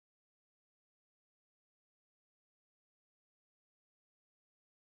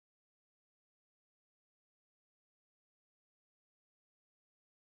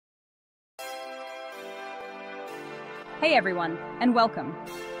Hey everyone, and welcome.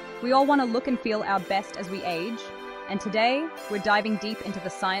 We all want to look and feel our best as we age, and today we're diving deep into the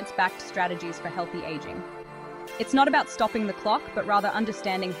science-backed strategies for healthy aging. It's not about stopping the clock, but rather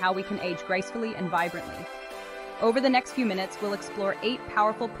understanding how we can age gracefully and vibrantly. Over the next few minutes, we'll explore 8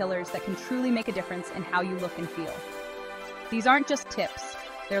 powerful pillars that can truly make a difference in how you look and feel. These aren't just tips,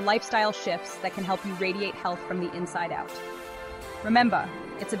 they're lifestyle shifts that can help you radiate health from the inside out. Remember,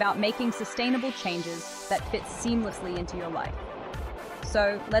 it's about making sustainable changes that fit seamlessly into your life.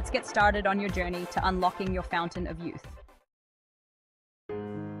 So let's get started on your journey to unlocking your fountain of youth.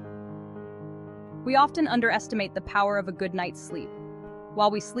 We often underestimate the power of a good night's sleep. While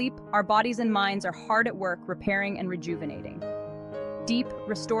we sleep, our bodies and minds are hard at work repairing and rejuvenating. Deep,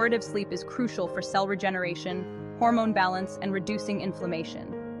 restorative sleep is crucial for cell regeneration, hormone balance, and reducing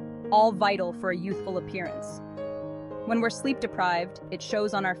inflammation, all vital for a youthful appearance. When we're sleep-deprived, it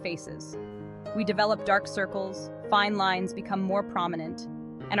shows on our faces. We develop dark circles, fine lines become more prominent,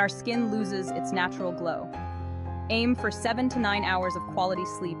 and our skin loses its natural glow. Aim for 7 to 9 hours of quality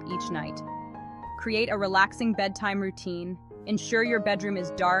sleep each night. Create a relaxing bedtime routine, ensure your bedroom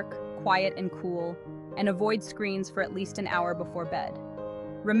is dark, quiet, and cool, and avoid screens for at least an hour before bed.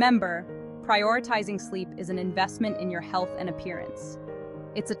 Remember, prioritizing sleep is an investment in your health and appearance.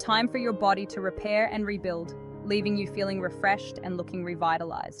 It's a time for your body to repair and rebuild, leaving you feeling refreshed and looking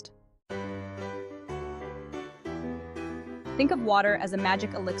revitalized. Think of water as a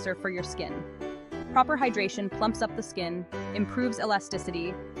magic elixir for your skin. Proper hydration plumps up the skin, improves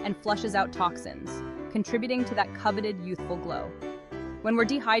elasticity, and flushes out toxins, contributing to that coveted youthful glow. When we're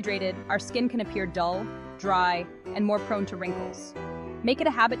dehydrated, our skin can appear dull, dry, and more prone to wrinkles. Make it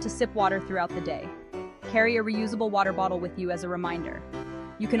a habit to sip water throughout the day. Carry a reusable water bottle with you as a reminder.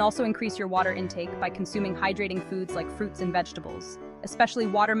 You can also increase your water intake by consuming hydrating foods like fruits and vegetables, especially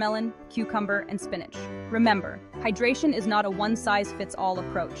watermelon, cucumber, and spinach. Remember, hydration is not a one-size-fits-all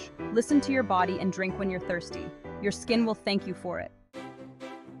approach. Listen to your body and drink when you're thirsty. Your skin will thank you for it.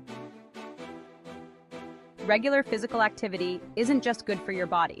 Regular physical activity isn't just good for your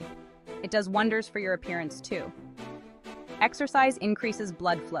body. It does wonders for your appearance too. Exercise increases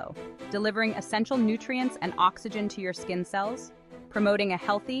blood flow, delivering essential nutrients and oxygen to your skin cells, promoting a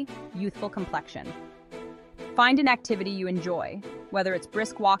healthy, youthful complexion. Find an activity you enjoy, whether it's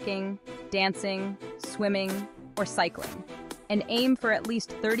brisk walking, dancing, swimming, or cycling, and aim for at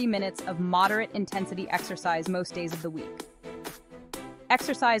least 30 minutes of moderate intensity exercise most days of the week.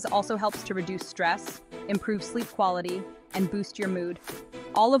 Exercise also helps to reduce stress, improve sleep quality, and boost your mood,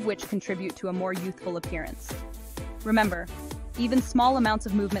 all of which contribute to a more youthful appearance. Remember, even small amounts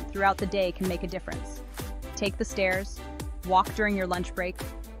of movement throughout the day can make a difference. Take the stairs, walk during your lunch break,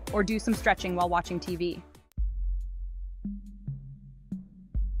 or do some stretching while watching TV.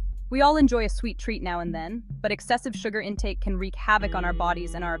 We all enjoy a sweet treat now and then, but excessive sugar intake can wreak havoc on our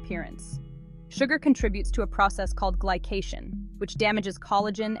bodies and our appearance. Sugar contributes to a process called glycation, which damages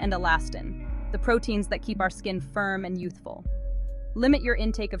collagen and elastin, the proteins that keep our skin firm and youthful. Limit your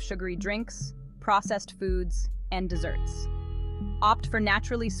intake of sugary drinks, processed foods, and desserts. Opt for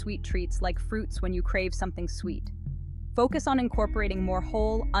naturally sweet treats like fruits when you crave something sweet. Focus on incorporating more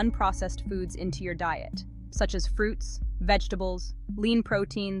whole, unprocessed foods into your diet, such as fruits, vegetables, lean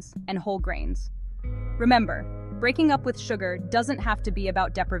proteins, and whole grains. Remember, breaking up with sugar doesn't have to be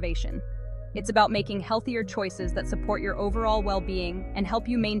about deprivation. It's about making healthier choices that support your overall well-being and help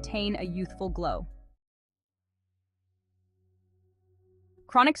you maintain a youthful glow.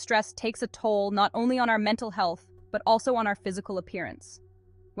 Chronic stress takes a toll not only on our mental health, but also on our physical appearance.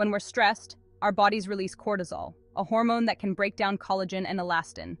 When we're stressed, our bodies release cortisol, a hormone that can break down collagen and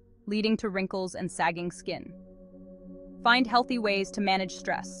elastin, leading to wrinkles and sagging skin. Find healthy ways to manage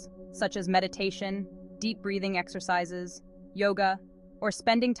stress, such as meditation, deep breathing exercises, yoga, or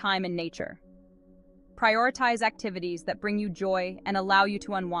spending time in nature. Prioritize activities that bring you joy and allow you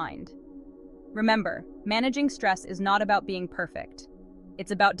to unwind. Remember, managing stress is not about being perfect.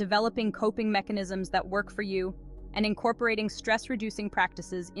 It's about developing coping mechanisms that work for you and incorporating stress-reducing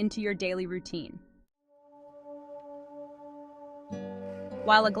practices into your daily routine.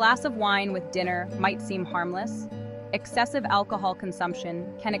 While a glass of wine with dinner might seem harmless, excessive alcohol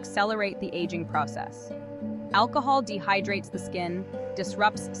consumption can accelerate the aging process. Alcohol dehydrates the skin,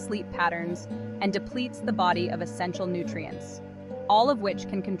 disrupts sleep patterns, and depletes the body of essential nutrients, all of which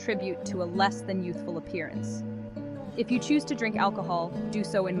can contribute to a less than youthful appearance. If you choose to drink alcohol, do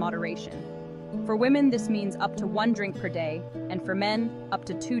so in moderation. For women, this means up to 1 drink per day, and for men, up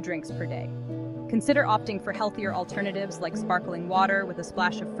to 2 drinks per day. Consider opting for healthier alternatives like sparkling water with a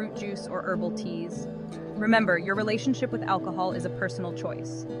splash of fruit juice or herbal teas. Remember, your relationship with alcohol is a personal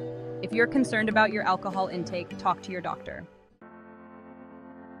choice. If If you're concerned about your alcohol intake, talk to your doctor.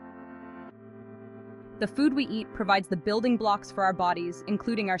 The food we eat provides the building blocks for our bodies,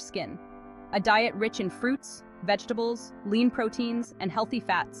 including our skin. A diet rich in fruits, vegetables, lean proteins, and healthy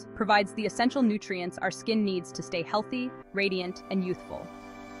fats provides the essential nutrients our skin needs to stay healthy, radiant, and youthful.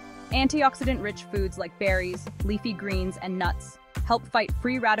 Antioxidant-rich foods like berries, leafy greens, and nuts help fight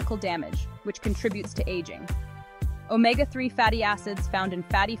free radical damage, which contributes to aging. Omega-3 fatty acids found in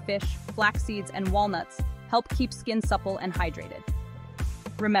fatty fish, flax seeds, and walnuts help keep skin supple and hydrated.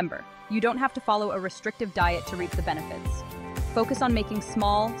 Remember, you don't have to follow a restrictive diet to reap the benefits. Focus on making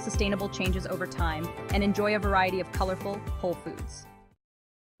small, sustainable changes over time and enjoy a variety of colorful, whole foods.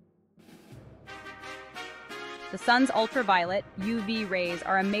 The sun's ultraviolet, UV rays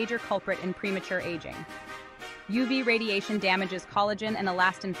are a major culprit in premature aging. UV radiation damages collagen and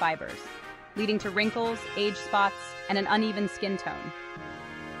elastin fibers, leading to wrinkles, age spots, and an uneven skin tone.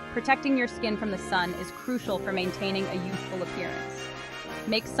 Protecting your skin from the sun is crucial for maintaining a youthful appearance.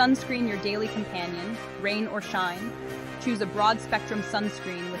 Make sunscreen your daily companion, rain or shine. Choose a broad-spectrum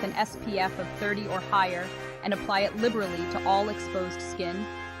sunscreen with an SPF of 30 or higher and apply it liberally to all exposed skin,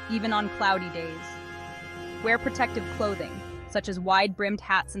 even on cloudy days. Wear protective clothing, such as wide-brimmed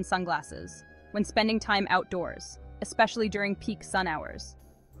hats and sunglasses, when spending time outdoors, especially during peak sun hours.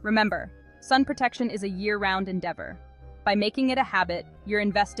 Remember, sun protection is a year-round endeavor. By making it a habit, you're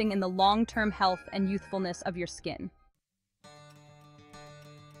investing in the long-term health and youthfulness of your skin.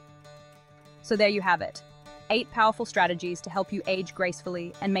 So there you have it, 8 powerful strategies to help you age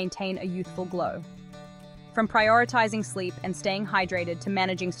gracefully and maintain a youthful glow. From prioritizing sleep and staying hydrated to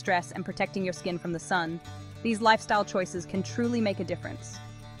managing stress and protecting your skin from the sun, these lifestyle choices can truly make a difference.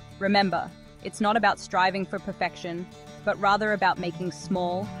 Remember, it's not about striving for perfection, but rather about making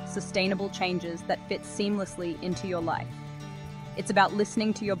small, sustainable changes that fit seamlessly into your life. It's about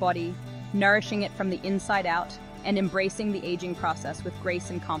listening to your body, nourishing it from the inside out, and embracing the aging process with grace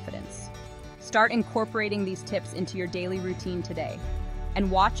and confidence. Start incorporating these tips into your daily routine today,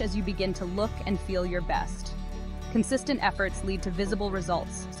 and watch as you begin to look and feel your best. Consistent efforts lead to visible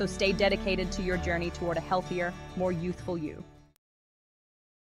results, so stay dedicated to your journey toward a healthier, more youthful you.